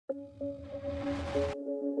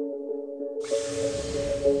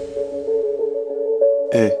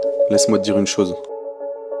Hé, laisse-moi te dire une chose.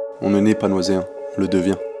 On ne naît pas noiséen, on le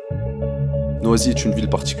devient. Noisy est une ville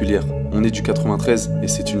particulière. On est du 93 et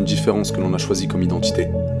c'est une différence que l'on a choisie comme identité.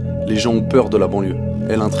 Les gens ont peur de la banlieue.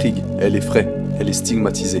 Elle intrigue, elle effraie, elle est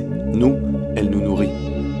stigmatisée. Nous, elle nous nourrit.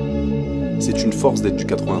 C'est une force d'être du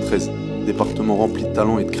 93, département rempli de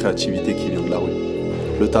talent et de créativité qui vient de la rue.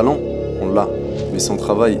 Le talent, on l'a, mais sans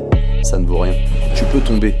travail, ça ne vaut rien. Tu peux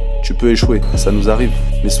tomber, tu peux échouer, ça nous arrive,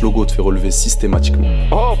 mais ce logo te fait relever systématiquement.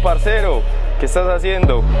 Oh, parcero, ¿qué estás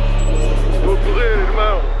haciendo?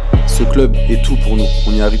 Ce club est tout pour nous.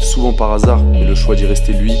 On y arrive souvent par hasard, mais le choix d'y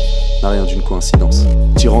rester, lui, n'a rien d'une coïncidence.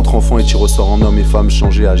 T'y rentres enfant et t'y ressors en homme et femme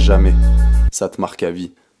changés à jamais. Ça te marque à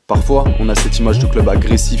vie. Parfois, on a cette image de club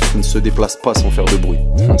agressif qui ne se déplace pas sans faire de bruit.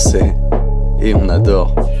 On sait. Et on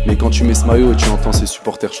adore. Mais quand tu mets ce maillot et tu entends ses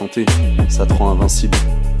supporters chanter, ça te rend invincible.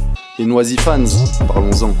 Les Noisy fans,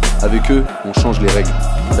 parlons-en. Avec eux, on change les règles.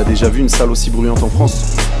 T'as déjà vu une salle aussi bruyante en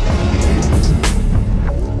France?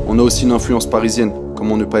 On a aussi une influence parisienne.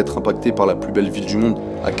 Comment ne pas être impacté par la plus belle ville du monde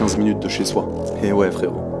à 15 minutes de chez soi? Et ouais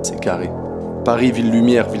frérot, c'est carré. Paris, ville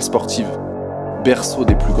lumière, ville sportive. Berceau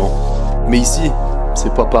des plus grands. Mais ici,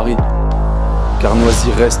 c'est pas Paris. Car Noisy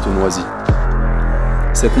reste Noisy.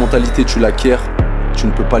 Cette mentalité, tu l'acquiers, tu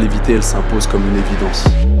ne peux pas l'éviter, elle s'impose comme une évidence.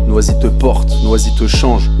 Noisy te porte, Noisy te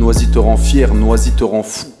change, Noisy te rend fier, Noisy te rend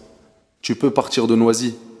fou. Tu peux partir de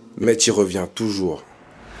Noisy, mais t'y reviens toujours.